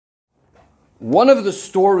One of the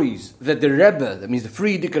stories that the Rebbe, that means the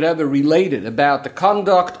Frierdiker Rebbe, related about the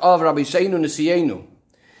conduct of Rabbi Seinu Nesienu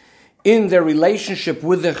in their relationship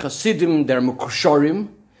with the Hasidim, their Mekusharim,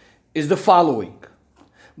 is the following.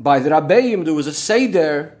 By the Rabbeim, there was a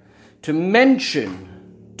Seder to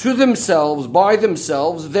mention to themselves, by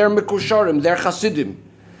themselves, their Mekusharim, their Hasidim,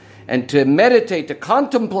 and to meditate, to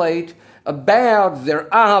contemplate about their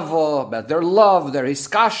Ahava, about their love, their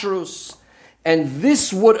Hiskashrus, and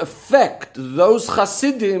this would affect those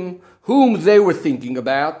Hasidim whom they were thinking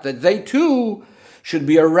about, that they too should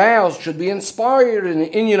be aroused, should be inspired in the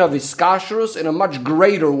inyan of Hiskashrus in a much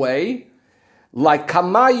greater way, like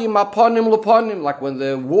kamayim aponim leponim, like when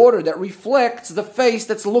the water that reflects the face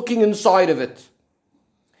that's looking inside of it.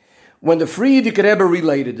 When the Frierdiker Rebbe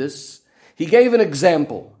related this, he gave an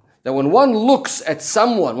example that when one looks at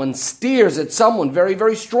someone, one stares at someone very,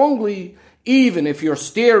 very strongly, even if you're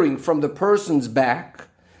staring from the person's back,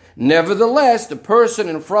 nevertheless, the person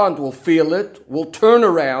in front will feel it, will turn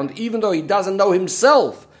around, even though he doesn't know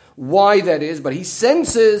himself why that is, but he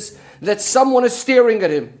senses that someone is staring at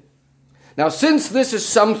him. Now, since this is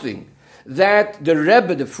something that the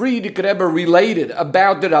Rebbe, the Frierdiker Rebbe, related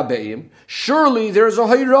about the Rabbeim, surely there's a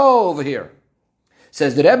hayro over here.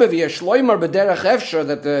 Says the Rebbe,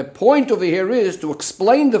 that the point over here is to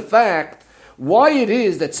explain the fact why it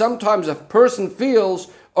is that sometimes a person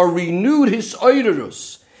feels a renewed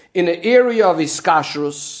hisoiderus in an area of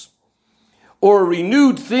Hiskashrus, or a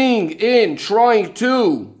renewed thing in trying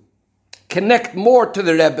to connect more to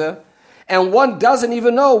the Rebbe, and one doesn't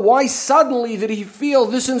even know why suddenly did he feel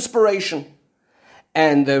this inspiration.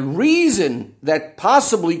 And the reason that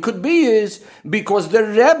possibly could be is because the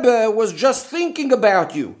Rebbe was just thinking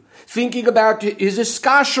about you, thinking about his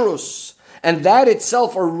Hiskashrus, and that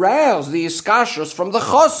itself aroused the Hiskashrus from the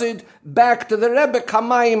Chosid back to the Rebbe,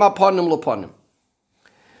 kamayim aponim leponim.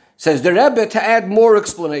 Says the Rebbe, to add more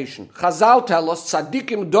explanation, Chazal tell us,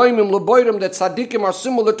 tzadikim doimim leboirim, that tzadikim are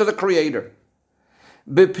similar to the Creator.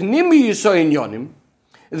 B'pnimi yisoinyonim,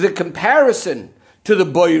 the comparison to the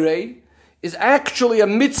boirei is actually a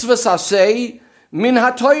mitzvah sasei min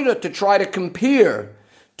ha-Torah, to try to compare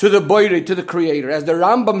to the boirei, to the Creator. As the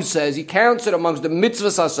Rambam says, he counts it amongst the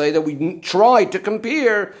mitzvahs asay that we try to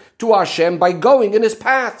compare to Hashem by going in His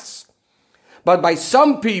paths. But by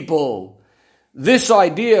some people, this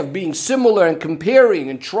idea of being similar and comparing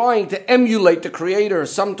and trying to emulate the Creator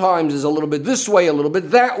sometimes is a little bit this way, a little bit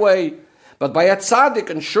that way. But by a tzaddik,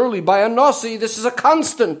 and surely by a nasi, this is a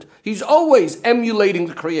constant. He's always emulating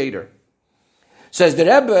the Creator. Says the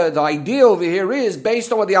Rebbe, the idea over here is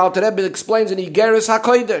based on what the Alter Rebbe explains in Igeres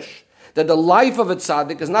HaKodesh, that the life of a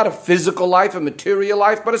tzaddik is not a physical life, a material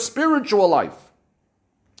life, but a spiritual life.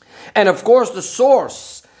 And of course, the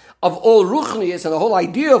source of all ruchnius and the whole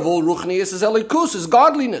idea of all ruchnius is elikus, is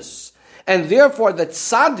godliness. And therefore, the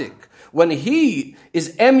tzaddik, when he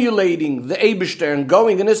is emulating the Eibishter and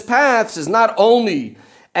going in his paths, is not only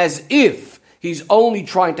as if he's only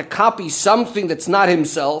trying to copy something that's not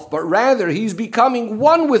himself, but rather he's becoming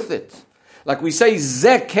one with it. Like we say,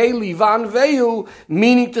 Zeh Keli Van Vehu,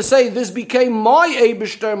 meaning to say, this became my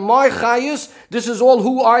Eibishter, my Chayis, this is all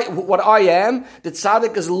what I am. The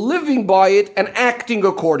tzaddik is living by it and acting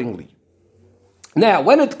accordingly. Now,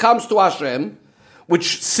 when it comes to Hashem,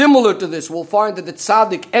 which similar to this, we'll find that the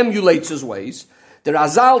tzaddik emulates his ways. The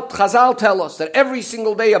Chazal tell us that every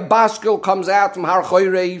single day a baskel comes out from Har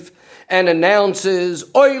Choyrev and announces,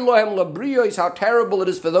 Oy lohem labriyos, how terrible it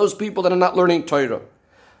is for those people that are not learning Torah.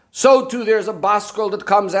 So too there's a baskel that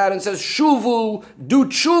comes out and says, Shuvu, do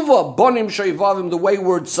tshuva, bonim shoivavim, the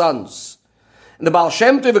wayward sons. And the Baal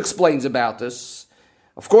Shem Tov explains about this.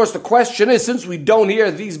 Of course, the question is, since we don't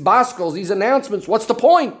hear these baskels, these announcements, what's the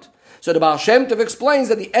point? So the Baal Shem Tov explains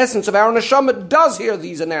that the essence of our neshama does hear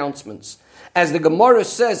these announcements. As the Gemara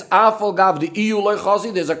says, Afal gav the iyu loy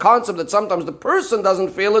chazi, there's a concept that sometimes the person doesn't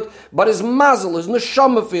feel it, but his mazel, his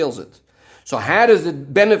neshama feels it. So how does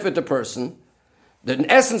it benefit the person? The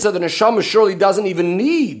essence of the neshama surely doesn't even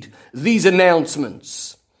need these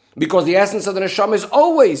announcements, because the essence of the neshama is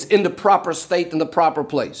always in the proper state, in the proper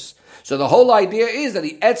place. So the whole idea is that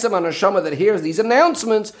the etzem neshama that hears these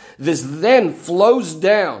announcements, this then flows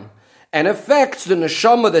down and affects the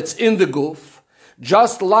neshama that's in the guf.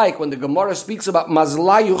 Just like when the Gemara speaks about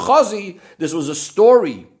Mazlayu Chazi, this was a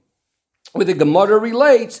story where the Gemara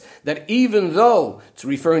relates that even though it's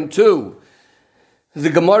referring to,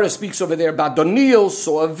 the Gemara speaks over there about Doniel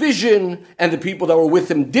saw a vision and the people that were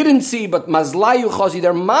with him didn't see, but Mazlayu Chazi,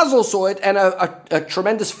 their mazel saw it, and a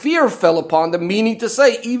tremendous fear fell upon them, meaning to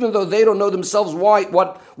say, even though they don't know themselves why,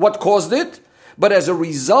 what caused it, but as a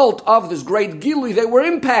result of this great gili, they were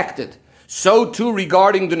impacted. So too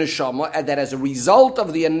regarding the neshama, and that as a result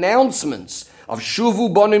of the announcements of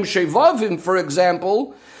Shuvu Bonim Shevavim, for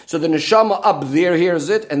example, so the neshama up there hears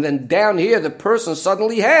it, and then down here the person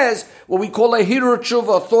suddenly has what we call a hirur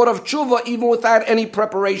tshuva, a thought of tshuva, even without any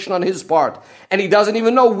preparation on his part. And he doesn't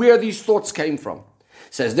even know where these thoughts came from.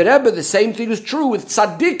 Says the Rebbe, the same thing is true with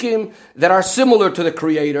tzaddikim that are similar to the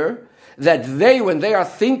Creator, that they, when they are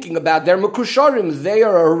thinking about their mekusharim, they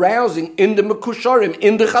are arousing in the mekusharim,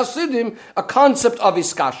 in the chasidim, a concept of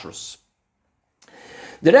Hiskashrus.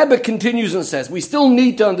 The Rebbe continues and says, we still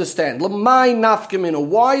need to understand, L'mai nafkamina,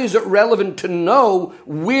 why is it relevant to know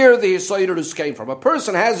where the Hiskashrus came from? A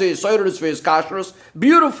person has a Hiskashrus for Hiskashrus,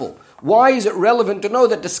 beautiful. Why is it relevant to know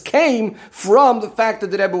that this came from the fact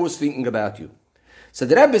that the Rebbe was thinking about you? So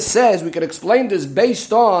the Rebbe says we can explain this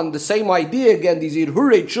based on the same idea again, these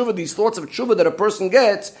irhurei tshuva, these thoughts of tshuva that a person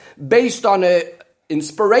gets based on an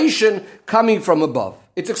inspiration coming from above.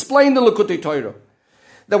 It's explained in Likutei Torah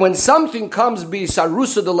that when something comes be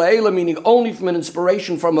sarusa de le'ela, meaning only from an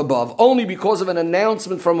inspiration from above, only because of an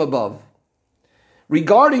announcement from above.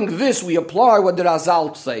 Regarding this, we apply what the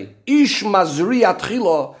Razal say. Ish mazri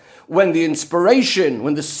atchila, when the inspiration,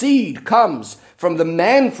 when the seed comes from the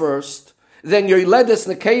man first, then yoledes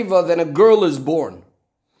nekeva, then a girl is born.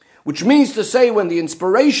 Which means to say, when the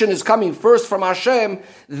inspiration is coming first from Hashem,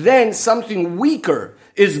 then something weaker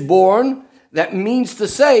is born. That means to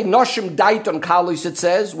say, Noshim Daiton Kalis, it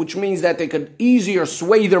says, which means that they could easier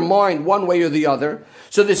sway their mind one way or the other.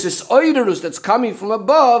 So this is oiderus that's coming from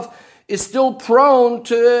above is still prone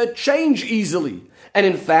to change easily. And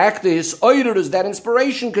in fact, this oiderus, that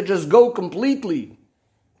inspiration could just go completely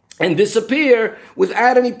and disappear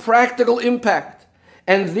without any practical impact.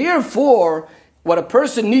 And therefore, what a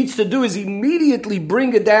person needs to do is immediately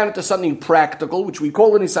bring it down into something practical, which we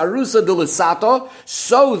call an isarusa de l'sato,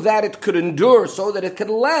 so that it could endure, so that it could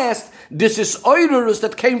last. This is oiderus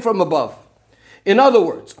that came from above. In other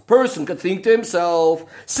words, a person could think to himself,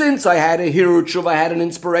 since I had a hirur tshuva, I had an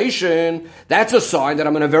inspiration, that's a sign that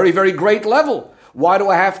I'm on a very, very great level. Why do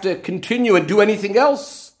I have to continue and do anything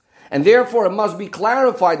else? And therefore, it must be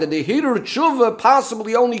clarified that the hirur tshuva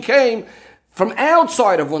possibly only came from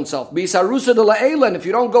outside of oneself. B'sarusa de la'ela, and if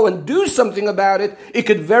you don't go and do something about it, it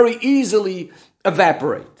could very easily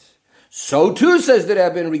evaporate. So too, says the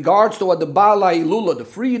Rebbe, in regards to what the Baal HaIlula, the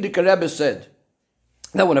free Yiddike Rebbe, said,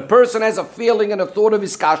 that when a person has a feeling and a thought of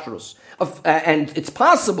Hiskashrus, and it's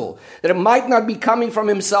possible that it might not be coming from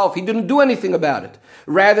himself, he didn't do anything about it.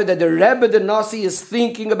 Rather, that the Rebbe, the Nasi, is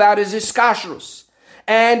thinking about his Hiskashrus,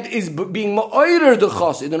 and is being ma'oider the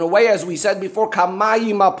chosid, in a way, as we said before,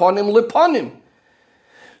 kamayim aponim liponim.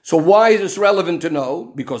 So why is this relevant to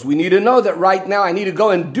know? Because we need to know that right now I need to go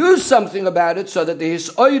and do something about it so that the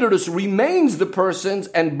hisoidus remains the person's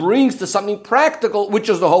and brings to something practical, which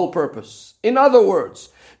is the whole purpose. In other words,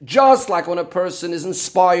 just like when a person is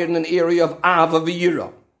inspired in an area of ava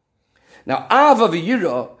v'yira. Now, ava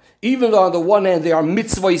v'yira, even though on the one hand they are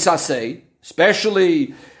mitzvah isaseh,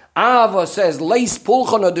 especially Ava says, Leis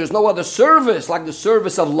pulchana, there's no other service like the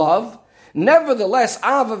service of love. Nevertheless,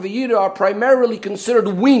 Ava v'yira are primarily considered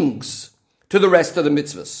wings to the rest of the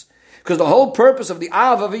mitzvahs. Because the whole purpose of the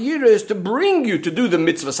Ava v'yira is to bring you to do the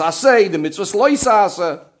mitzvahs aseh, the mitzvahs lois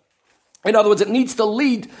aseh. In other words, it needs to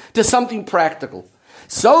lead to something practical.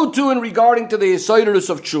 So too in regarding to the yisoidus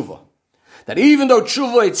of tshuva. That even though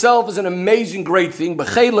tshuva itself is an amazing, great thing,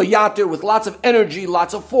 b'chela yatir, with lots of energy,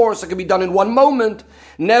 lots of force, it can be done in one moment.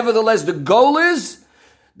 Nevertheless, the goal is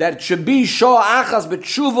that it should be shoah achas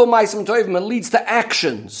b'tshuva ma'asim tovim, and leads to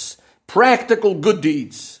actions, practical good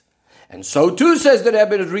deeds. And so too says the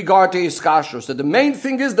Rebbe in regard to Hiskashrus, that the main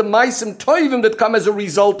thing is the ma'asim tovim that come as a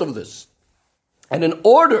result of this. And in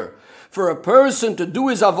order for a person to do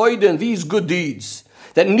his avodah and these good deeds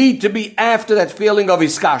that need to be after that feeling of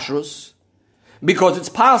Hiskashrus, because it's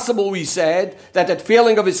possible, we said, that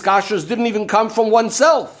feeling of Hiskashrus didn't even come from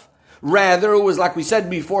oneself. Rather, it was, like we said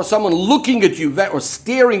before, someone looking at you or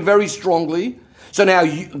staring very strongly. So now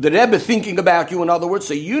the Rebbe thinking about you, in other words,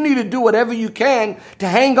 so you need to do whatever you can to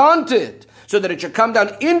hang on to it, so that it should come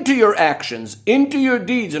down into your actions, into your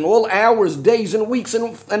deeds, in all hours, days, and weeks,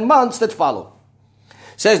 and months that follow.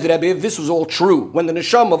 Says the Rebbe, if this was all true, when the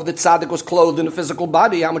neshama of the tzaddik was clothed in a physical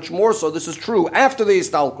body, how much more so this is true after the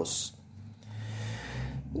istalkus.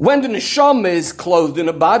 When the neshama is clothed in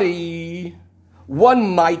a body,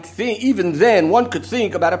 one might think, even then, one could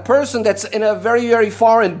think about a person that's in a very, very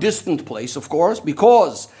far and distant place, of course,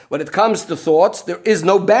 because when it comes to thoughts, there is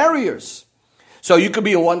no barriers. So you could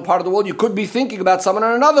be in one part of the world, you could be thinking about someone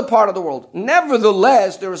in another part of the world.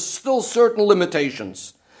 Nevertheless, there are still certain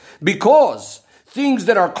limitations, because things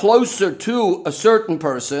that are closer to a certain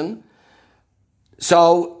person,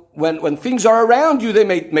 So when things are around you, they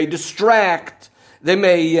may distract, they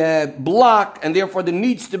may block, and therefore there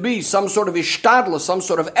needs to be some sort of ishtadla, some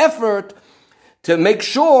sort of effort to make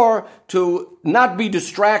sure to not be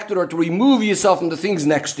distracted or to remove yourself from the things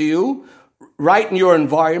next to you, right in your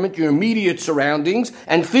environment, your immediate surroundings,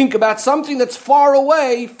 and think about something that's far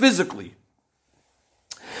away physically.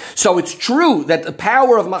 So it's true that the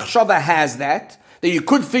power of machshava has that you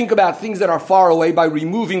could think about things that are far away by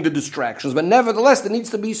removing the distractions, but nevertheless there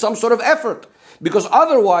needs to be some sort of effort, because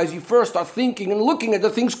otherwise you first are thinking and looking at the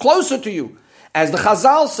things closer to you. As the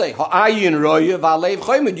Chazal say,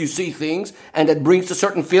 you see things, and it brings to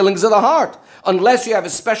certain feelings of the heart. Unless you have a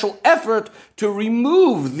special effort to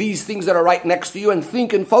remove these things that are right next to you and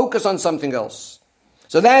think and focus on something else.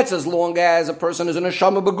 So that's as long as a person is in a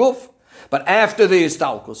neshama beguf. But after the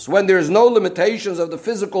istalkus, when there is no limitations of the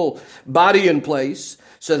physical body in place,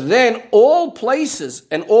 so then all places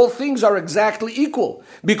and all things are exactly equal,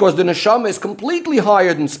 because the neshama is completely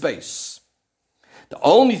higher than space. The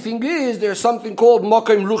only thing is, there's something called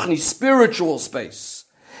mokim ruchni, spiritual space.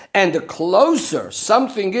 And the closer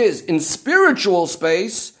something is in spiritual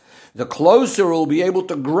space, the closer we'll be able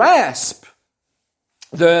to grasp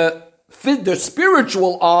the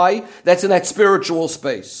spiritual eye that's in that spiritual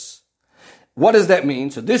space. What does that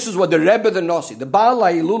mean? So this is what the Rebbe the Nasi, the Baal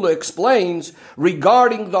HaHilula, explains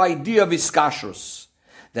regarding the idea of Hiskashrus.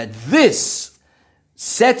 That this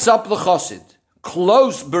sets up the Chassid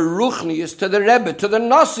close beruchnius to the Rebbe, to the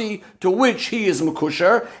Nasi, to which he is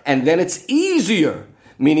Mekusher, and then it's easier.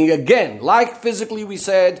 Meaning again, like physically we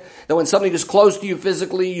said, that when something is close to you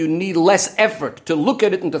physically, you need less effort to look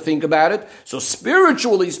at it and to think about it. So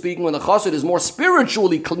spiritually speaking, when the Chassid is more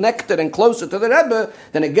spiritually connected and closer to the Rebbe,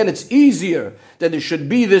 then again it's easier that there should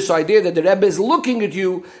be this idea that the Rebbe is looking at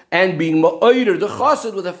you and being ma'oider, the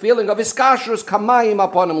Chassid, with a feeling of Hiskashrus, kamayim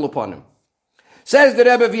aponim luponim. Says the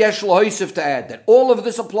Rebbe v'yesh l'hoisif, to add that all of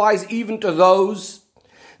this applies even to those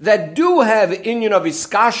that do have inyan of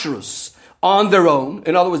Hiskashrus on their own.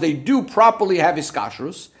 In other words, they do properly have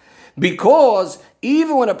Hiskashrus, because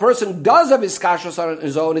even when a person does have Hiskashrus on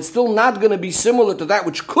his own, it's still not going to be similar to that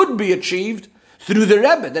which could be achieved through the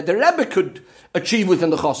Rebbe, that the Rebbe could achieve within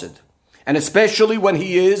the Chassid. And especially when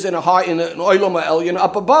he is in an Olam Elyon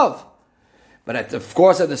up above. But of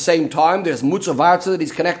course, at the same time, there's Motzoei Yud Shvat that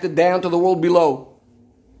he's connected down to the world below.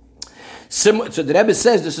 So the Rebbe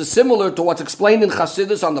says this is similar to what's explained in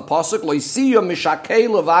Chassidus on the pasuk Loisiya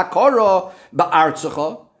Mishakela V'Akora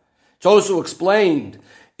Ba'artzecha. It's also explained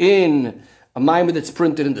in a maimer that's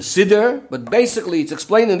printed in the Siddur, but basically it's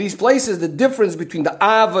explained in these places the difference between the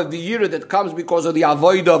Ava V'Yira that comes because of the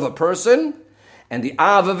avodah of a person, and the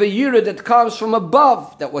Ava V'Yira that comes from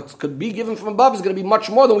above, that what could be given from above is going to be much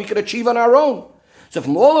more than we could achieve on our own. So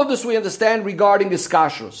from all of this we understand regarding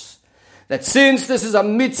Hiskashrus, that since this is a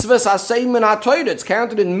mitzvah saseimen ha'toyre, it's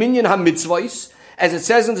counted in minyan ha'mitzvahs, as it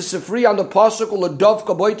says in the Sifri on the pasuk l'dov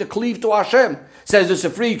kaboy to cleave to Hashem. Says the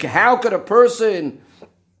Sifri, how could a person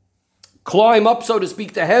climb up, so to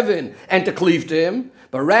speak, to heaven and to cleave to him?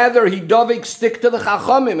 But rather he dovik stick to the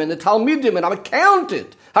Chachamim and the Talmidim, and I'm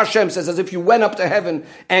accounted, Hashem says, as if you went up to heaven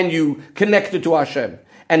and you connected to Hashem.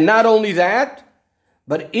 And not only that,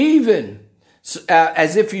 but even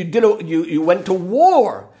as if you went to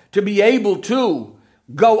war to be able to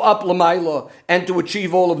go up Lamaila and to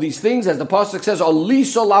achieve all of these things. As the pasuk says,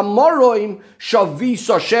 Alisa lamoroim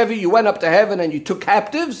shavisa shevi, you went up to heaven and you took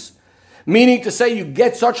captives. Meaning to say you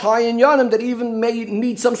get such high in Yanim that even may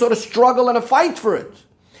need some sort of struggle and a fight for it.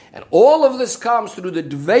 And all of this comes through the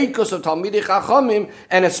dveikus of Talmidei Chachamim,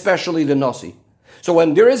 and especially the Nasi. So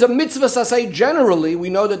when there is a mitzvah sasei generally,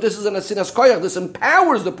 we know that this is an asinas koyach. This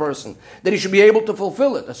empowers the person, that he should be able to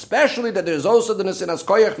fulfill it. Especially that there is also the asinas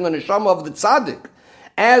koyach and the neshama of the tzaddik,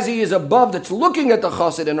 as he is above, that's looking at the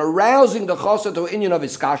chassid and arousing the chassid to inyan of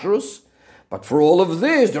Hiskashrus. But for all of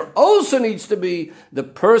this, there also needs to be the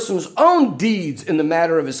person's own deeds in the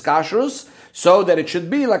matter of Hiskashrus, so that it should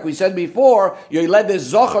be, like we said before, Yoiled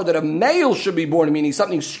Zochar, that a male should be born, meaning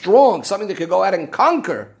something strong, something that could go out and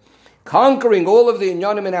conquering all of the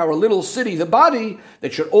inyanim in our little city, the body,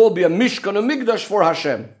 that should all be a mishkan, a migdash for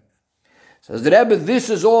Hashem. Says the Rebbe, this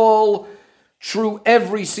is all true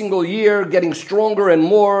every single year, getting stronger and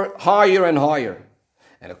more, higher and higher.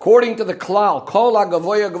 And according to the klal, kol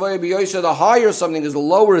ha'gavoya gavoya b'yoysa, the higher something is, the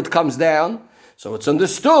lower it comes down. So it's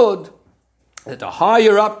understood that the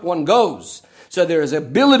higher up one goes, so there is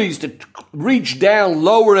abilities to reach down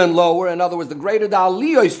lower and lower. In other words, the greater the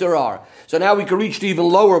aliyos there are. So now we can reach to even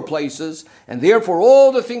lower places, and therefore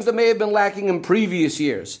all the things that may have been lacking in previous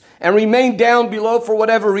years and remain down below for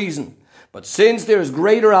whatever reason. But since there is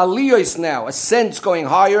greater aliyos now, ascents going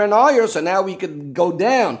higher and higher, so now we could go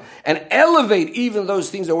down and elevate even those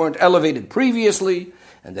things that weren't elevated previously.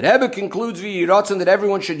 And the Rebbe concludes v'yiratzon that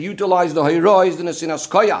everyone should utilize the hayrois the nesinas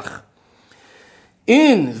koyach.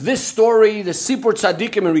 In this story, the Sipur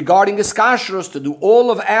Tzadikim regarding Hiskashrus, to do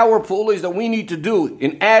all of our pulis that we need to do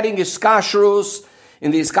in adding Hiskashrus,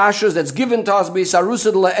 in the Hiskashrus that's given to us by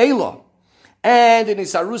Hisarusa Le'ela, and in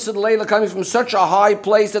Hisarusa Le'ela coming from such a high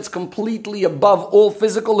place that's completely above all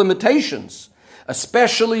physical limitations,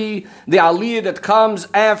 especially the aliyah that comes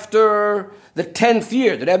after the 10th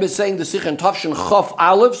year. The Rebbe is saying the Sicha in Tafshin Chof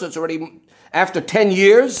Aleph, so it's already after 10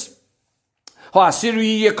 years.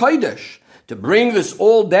 Ha'asiri Yekodesh. To bring this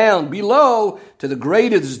all down below to the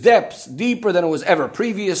greatest depths, deeper than it was ever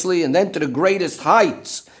previously, and then to the greatest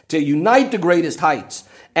heights, to unite the greatest heights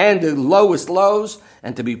and the lowest lows,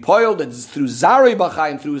 and to be poiled through Zari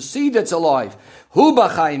B'chaim, through a seed that's alive. Hu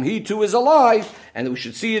B'chaim, he too is alive, and we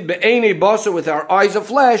should see it be'enei basar, with our eyes of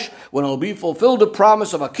flesh, when it will be fulfilled the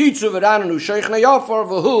promise of Akitzu v'ran and Usheichna Yafar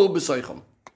v'hu b'soichim.